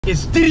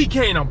It's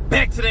DDK and I'm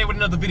back today with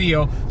another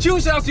video.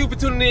 Huge shout out to you for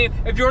tuning in.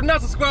 If you're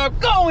not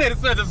subscribed, go ahead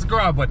and smash the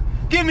subscribe button.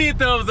 Give me a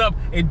thumbs up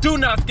and do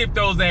not skip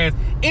those ads.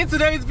 In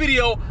today's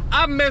video,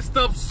 I messed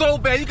up so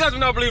bad. You guys will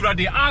not believe what I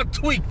did. I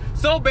tweaked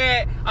so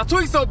bad.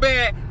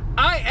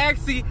 I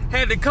actually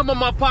had to come on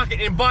my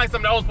pocket and buy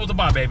something I was supposed to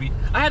buy, baby.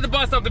 I had to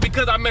buy something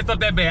because I messed up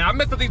that bad. I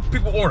messed up these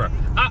people's order.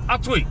 I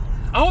tweaked.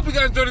 I hope you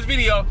guys enjoyed this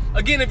video.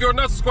 Again, if you're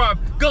not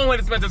subscribed, go ahead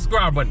and smash the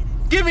subscribe button.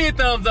 Give me a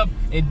thumbs up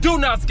and do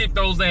not skip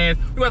those ads.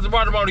 We have to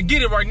ride around and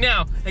get it right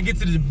now and get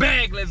to this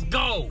bag. Let's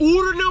go.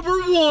 Order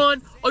number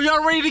one. Are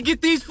y'all ready to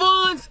get these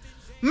funds?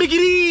 Mickey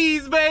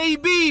D's,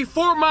 baby.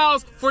 4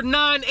 miles for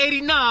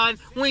 $9.89.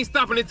 We ain't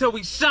stopping until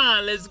we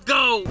shine. Let's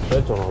go.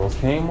 That joint almost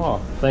came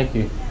off. Thank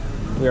you.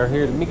 We are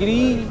here to Mickey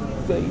D's,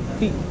 baby.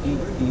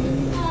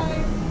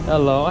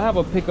 Hello. I have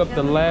a pickup.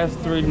 The last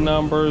 3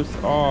 numbers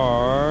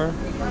are,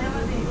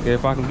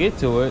 if I can get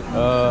to it,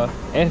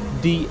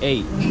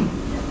 FD8.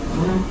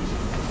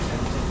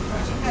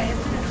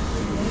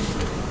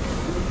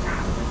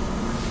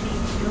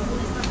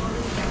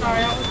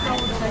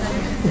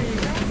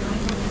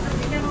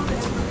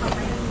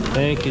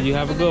 Thank you. You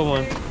have a good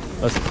one.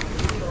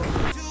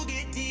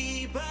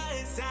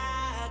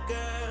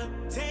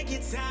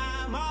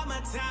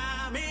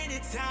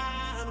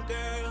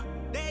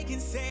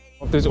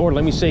 This order,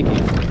 let me shake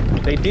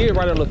it. They did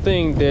write on the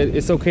thing that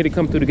it's okay to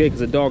come through the gate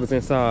because the dog is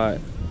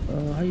inside.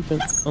 How you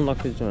been? Unlock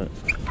this joint.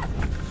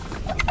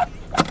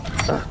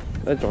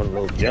 That joint a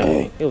little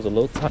dang. It was a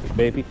little tight,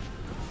 baby.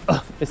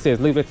 It says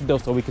leave it at the door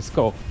so we can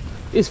go.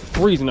 It's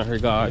freezing out here,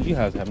 guys. You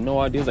guys have no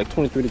idea. It's like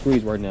 23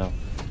 degrees right now.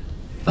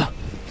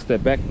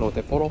 Step back, know what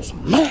that photo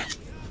smash.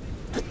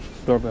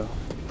 Doorbell.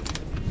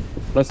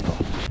 Let's go.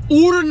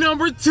 Order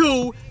number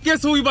 2.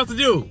 Guess what we about to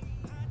do?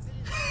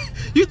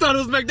 You thought it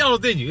was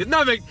McDonald's, didn't you? It's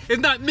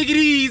not Mickey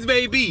D's,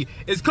 baby.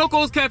 It's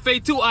Coco's Cafe,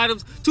 2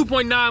 items,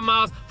 2.9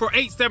 miles for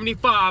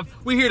 $8.75.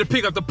 We're here to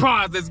pick up the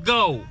prize. Let's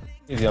go.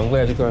 Easy, I'm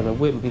glad you're going there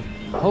with me.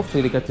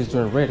 Hopefully they got this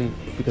joint ready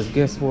because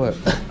guess what?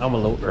 I'm a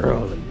little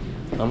early.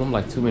 I'm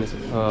like 2 minutes.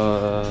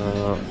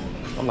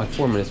 I'm like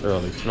 4 minutes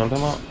early. You know what I'm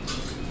talking about?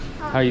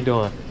 How you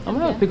doing? I'm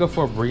gonna pick up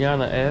for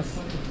Brianna S.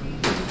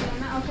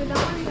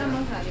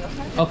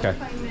 Okay.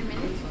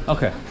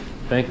 Okay.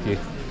 Thank you.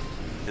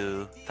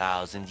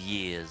 2,000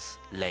 years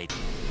later.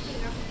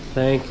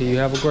 Thank you. You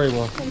have a great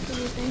one. Thank you.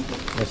 Thank you.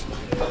 Let's go.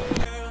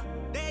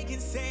 They can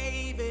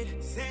save it,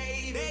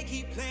 they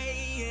keep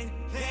playing.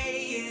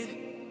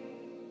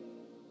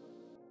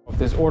 If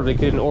this order, they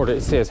get an order,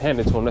 it says hand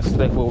it to them. That's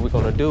exactly what we're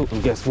gonna do.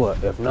 And guess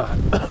what? If not,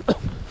 we're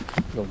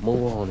gonna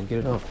move on and get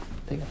it on.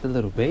 They got the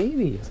little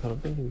baby. It's got a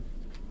baby.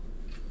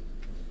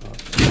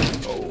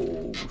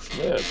 Oh,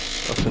 snap.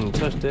 I couldn't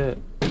touch that.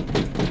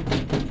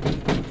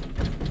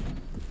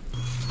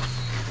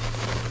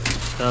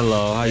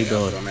 Hello, how you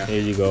doing?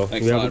 Here you go.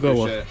 Thanks, you have a good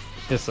one. It.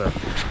 Yes, sir.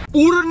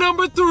 Order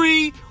number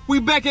 3. We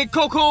back at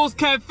Coco's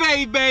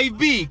Cafe,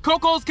 baby.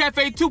 Coco's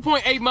Cafe,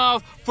 2.8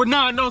 miles for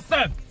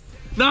 $9.07.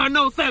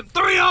 907,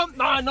 3 of them.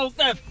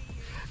 907,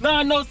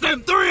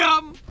 907, 3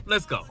 of them.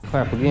 Let's go.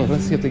 Clap again.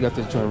 Let's see if they got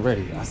this joint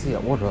ready. I see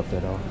an order up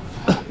there though.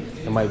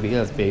 It might be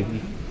us,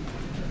 baby.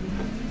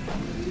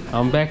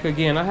 I'm back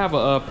again. I have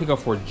a pickup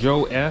for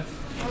Joe F.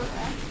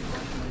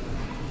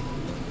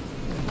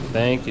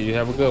 Thank you. You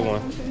have a good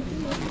one.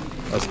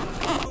 Let's go.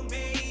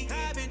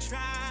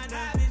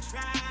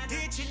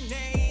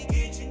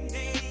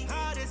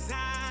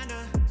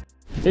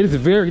 It is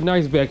very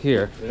nice back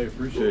here. Hey,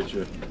 appreciate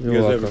you. You're you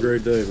guys welcome. have a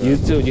great day, man. You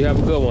too. You have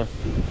a good one.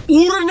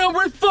 Order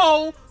number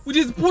 4. We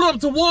just pulled up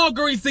to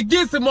Walgreens to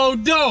get some more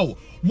dough.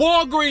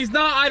 Walgreens, 9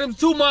 items,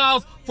 2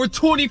 miles for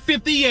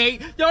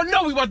 $20.58. Y'all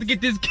know we about to get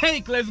this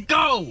cake. Let's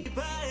go.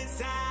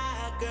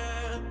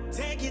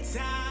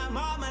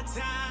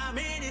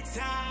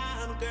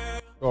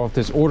 Off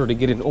this order to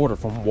get an order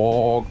from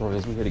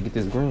Walgreens. We got to get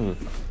this green.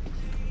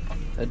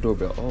 That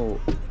doorbell. Oh.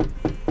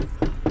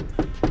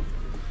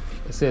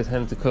 It says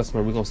hand it to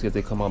customer. We're gonna see if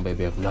they come on,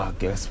 baby. If not,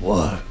 guess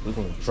what? We're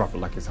gonna drop it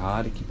like it's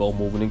hot and keep on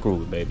moving and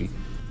grooving, baby.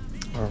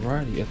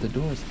 Alrighty, at the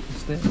door,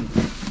 stay.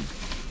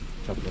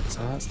 Drop it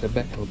inside, step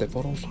back, hold that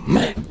photos.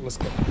 Man, let's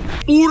go.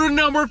 Order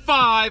number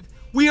 5.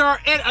 We are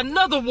at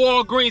another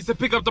Walgreens to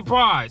pick up the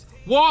prize.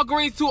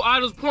 Walgreens, 2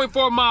 items,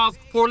 0.4 miles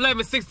for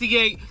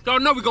 $11.68. Y'all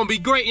know we're gonna be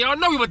great. Y'all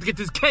know we about to get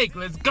this cake.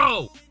 Let's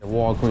go. At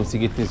Walgreens to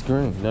get this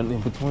green. Nothing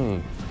in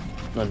between.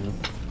 Nothing.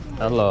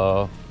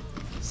 Hello.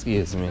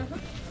 Excuse me.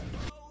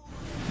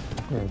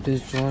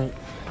 This joint.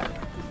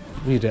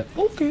 Read that.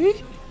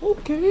 Okay.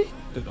 Okay.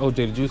 That OJ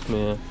the Juice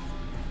Man.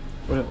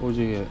 Where that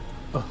OJ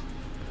at?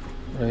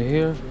 Right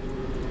here.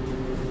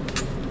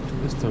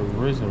 It's the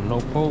original No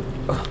Pope.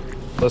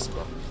 Let's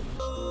go.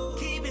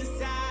 Keep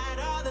inside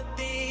all the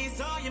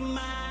things on your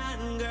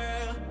mind,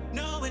 girl.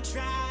 No one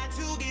try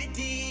to get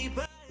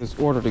deeper. This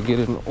order to get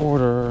in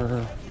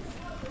order.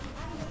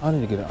 I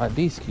need to get an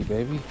ID ski,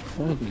 baby.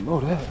 I need to know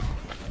that.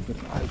 Get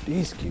an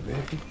ID ski,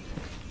 baby.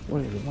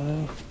 What is it,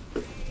 man?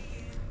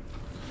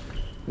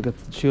 They got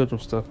the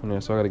children's stuff in there,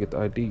 so I gotta get the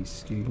ID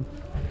ski.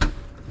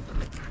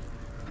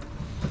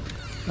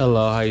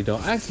 Hello, how you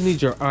doing? I actually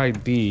need your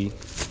ID.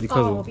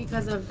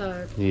 because of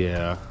the...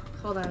 Yeah.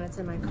 Hold on, it's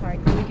in my car.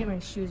 Let me get my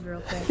shoes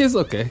real quick. It's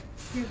okay.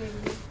 Here,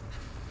 baby.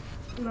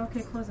 No,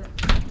 okay, close it.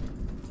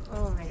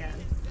 Oh my god.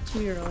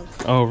 2-year-old.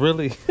 Oh,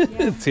 really?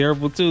 Yeah.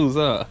 Terrible twos,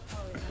 huh? Oh,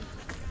 yeah.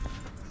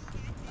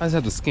 I just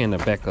have to scan the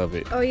back of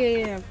it. Oh,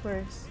 yeah, of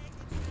course.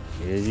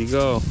 Here you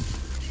go.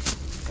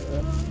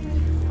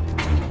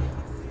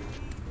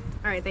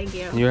 Alright, thank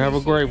you. You have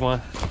a great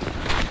one.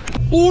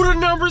 Order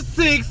number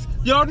 6.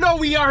 Y'all know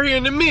we are here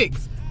in the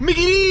mix.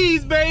 Mickey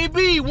D's,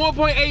 baby.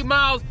 1.8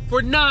 miles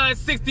for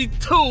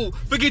 $9.62.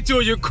 Forget you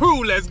and your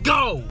crew. Let's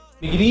go.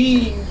 Mickey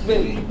D's,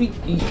 baby.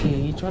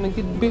 Trying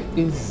to get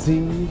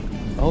busy.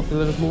 I hope they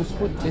let us move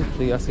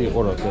swiftly. I see an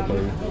order up there,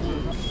 baby.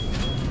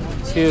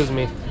 Excuse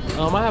me.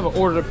 I have an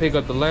order to pick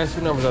up. The last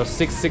 2 numbers are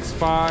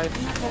 665.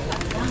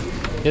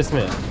 Yes,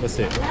 ma'am. That's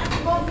it.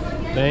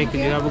 Thank you.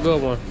 You have a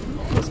good one.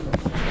 Let's go.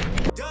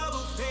 Double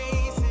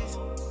faces,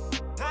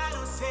 I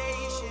don't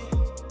say shit.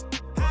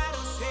 I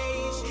don't say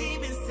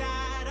shit. Keep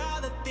inside all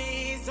the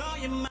things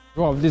on your mind.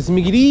 Drop this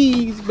Mickey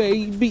D's,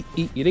 baby.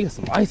 Yeah, they got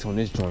some ice on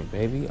this joint,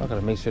 baby. I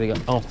gotta make sure they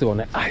got. I'm still on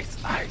that ice,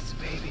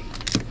 baby.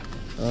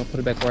 Put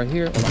it back right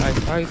here on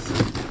the ice.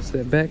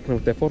 Step back and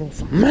with that photo.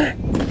 Smack.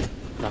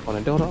 Knock on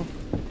the door though.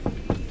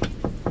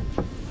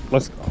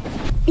 Let's go.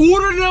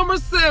 Order number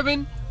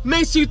 7.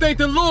 Make sure you thank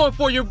the Lord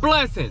for your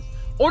blessings.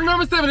 Order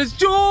number 7 is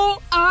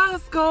Joel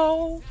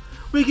Osco.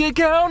 We can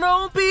count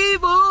on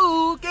people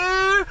who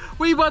care.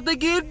 We about to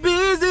get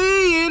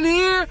busy in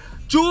here.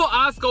 Joel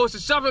Osco is to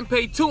shop and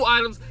pay 2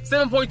 items,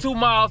 7.2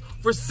 miles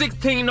for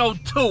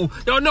 $16.02.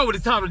 Y'all know what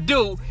it's time to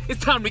do.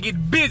 It's time to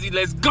get busy.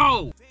 Let's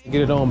go.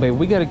 Get it on, baby.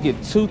 We gotta get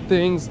 2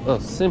 things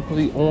of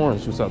Simply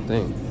Orange juice, I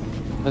think.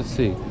 Let's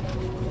see.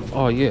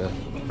 Oh yeah.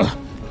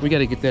 We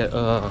gotta get that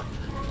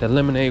that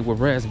lemonade with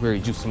raspberry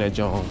juice in that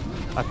joint.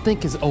 I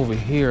think it's over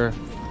here.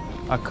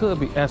 I could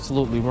be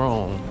absolutely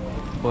wrong,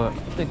 but I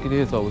think it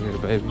is over here,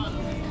 baby.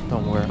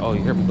 Somewhere. Oh,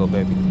 here we go,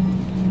 baby.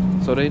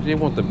 So they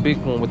want the big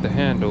one with the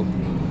handle.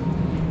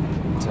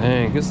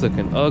 Dang, it's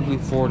looking ugly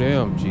for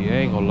them. Gee, I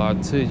ain't gonna lie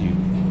to you.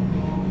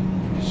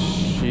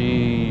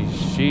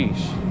 Sheesh.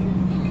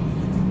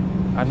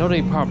 I know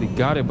they probably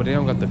got it, but they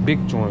don't got the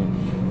big joint.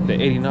 The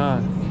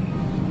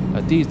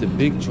 89. These the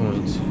big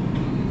joints.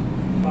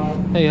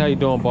 Hey, how you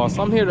doing, boss?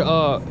 I'm here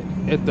to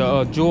at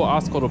the Jewel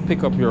Osco to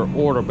pick up your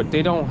order, but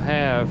they don't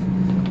have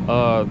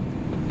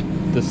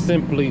the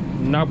Simply,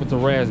 not with the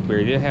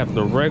raspberry. They have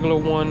the regular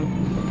one,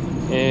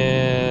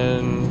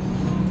 and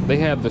they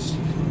have the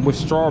with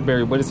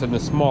strawberry, but it's in the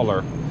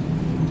smaller.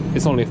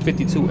 It's only a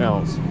 52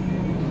 ounce.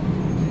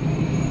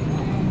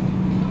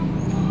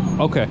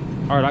 Okay,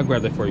 all right, I'll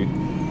grab that for you.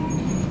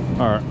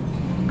 All right.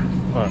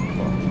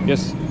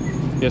 Yes,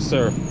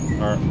 sir.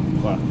 All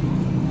right, bye.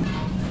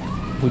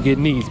 We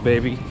getting these,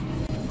 baby.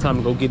 Time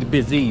to go get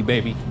busy,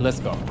 baby. Let's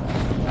go.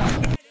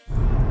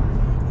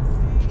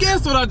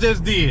 Guess what I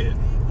just did?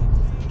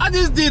 I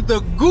just did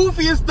the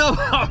goofiest stuff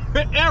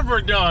I've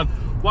ever done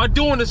while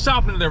doing the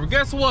shopping and everything.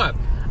 Guess what?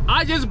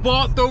 I just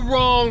bought the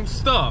wrong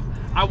stuff.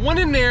 I went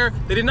in there,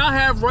 they did not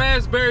have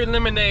raspberry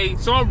lemonade,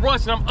 so I'm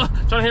rushing. I'm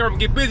trying to hurry up and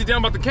get busy. Then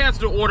I'm about to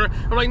cancel the order.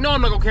 I'm like, no,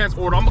 I'm not gonna cancel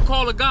the order. I'm gonna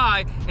call a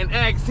guy and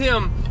ask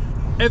him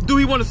if do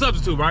he want a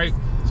substitute, right?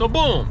 So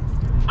boom,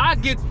 I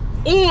get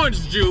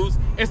orange juice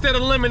instead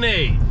of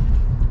lemonade.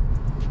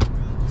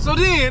 So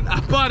then I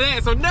buy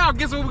that. So now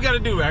guess what we gotta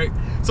do, right?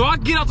 So I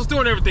get out the store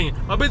and everything.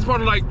 My business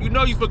partner like, you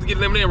know you're supposed to get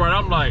lemonade, right?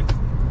 I'm like,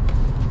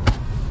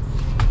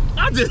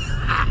 I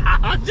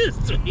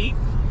just tweet.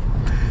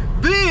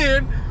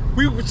 Then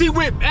she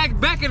went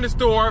back in the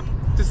store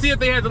to see if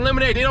they had the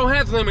lemonade. They don't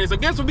have the lemonade. So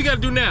guess what we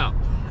gotta do now?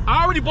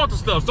 I already bought the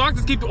stuff, so I can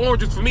just keep the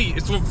orange juice for me.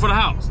 It's for the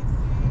house.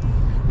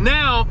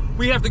 Now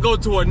we have to go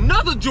to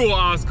another Jewel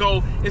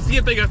Osco and see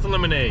if they got some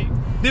lemonade.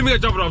 Then we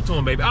gotta drop it off to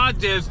them, baby. I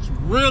just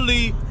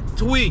really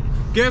tweaked.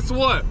 Guess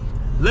what?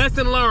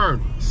 Lesson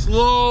learned.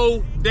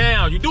 Slow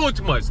down. You're doing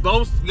too much.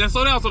 You gotta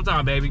slow down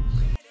sometime, baby.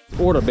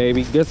 Order,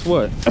 baby. Guess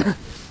what?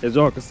 As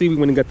y'all can see, we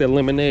went and got that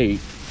lemonade.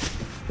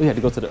 We had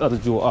to go to the other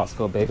Jewel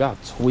Osco, baby. I'll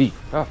tweak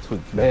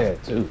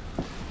bad too.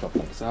 Jump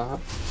on the side.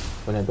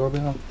 When that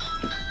doorbell.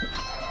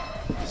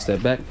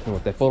 Step back. And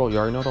with that photo, you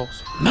already know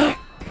those.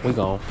 We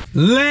gone.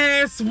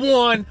 Last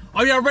one.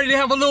 Are y'all ready to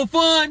have a little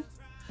fun?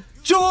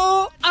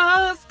 Jewel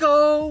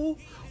Osco.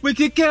 We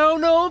can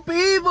count on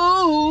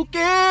people who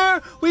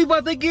care. We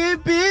about to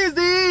get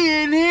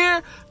busy in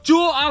here.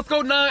 Jewel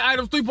Osco 9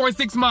 items,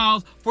 3.6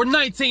 miles for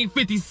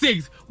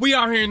 $19.56. We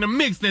out here in the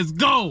mix. Let's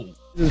go.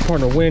 This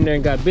partner went in there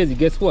and got busy.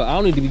 Guess what? I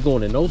don't need to be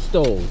going to no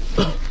stores.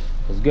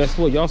 Cause guess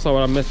what? Y'all saw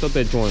what I messed up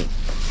that joint.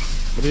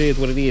 But it is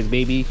what it is,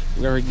 baby.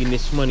 We are getting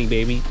this money,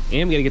 baby.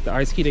 And we gotta get the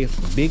ice key. They got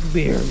some big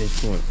beer in this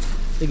joint.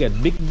 They got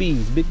big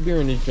bees, big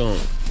beer in this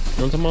joint. You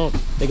know what I'm talking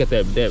about? They got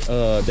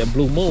that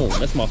blue moon.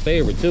 That's my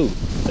favorite too.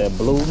 That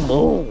blue moon. You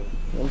know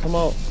what I'm talking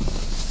about?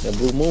 That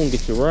blue moon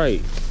gets you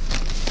right.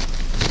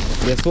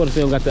 Guess what? If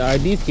they don't got the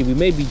ID key, we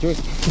may be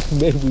drinking.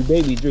 Maybe we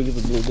may be drinking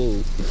some blue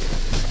moon.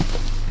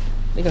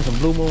 They got some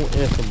blue moon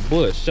and some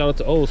Bush. Shout out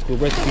to Old School.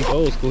 Recipe for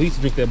Old School. He used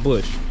to drink that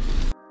Bush.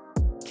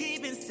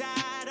 Keep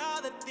inside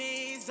all the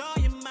things on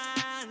your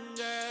mind,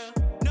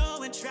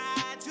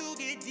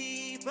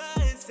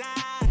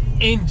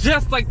 And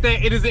just like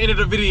that, it is the end of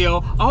the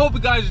video. I hope you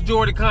guys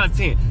enjoyed the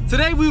content.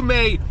 Today we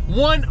made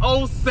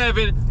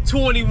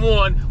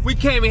 107.21. We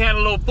came and had a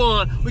little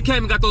fun. We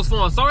came and got those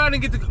funds. Sorry I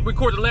didn't get to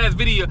record the last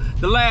video,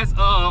 the last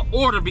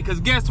order, because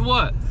guess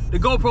what? The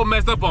GoPro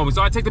messed up on me,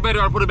 so I take the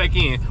battery out and put it back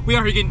in. We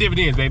out here getting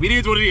dividends, baby. It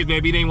is what it is,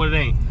 baby. It ain't what it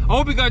ain't. I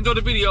hope you guys enjoyed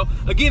the video.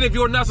 Again, if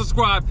you're not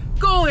subscribed,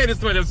 go ahead and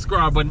smash that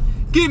subscribe button.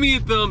 Give me a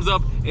thumbs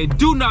up and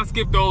do not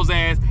skip those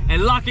ads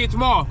and lock in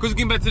tomorrow because we're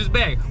getting back to this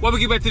bag. Why we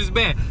get back to this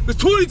bag? Because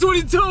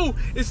 2022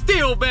 is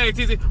still bag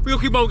season. We're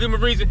gonna keep on giving a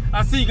reason.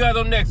 I'll see you guys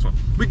on the next one.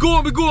 We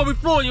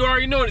flowing, you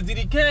already know it. It's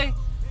DDK,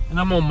 and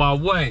I'm on my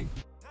way.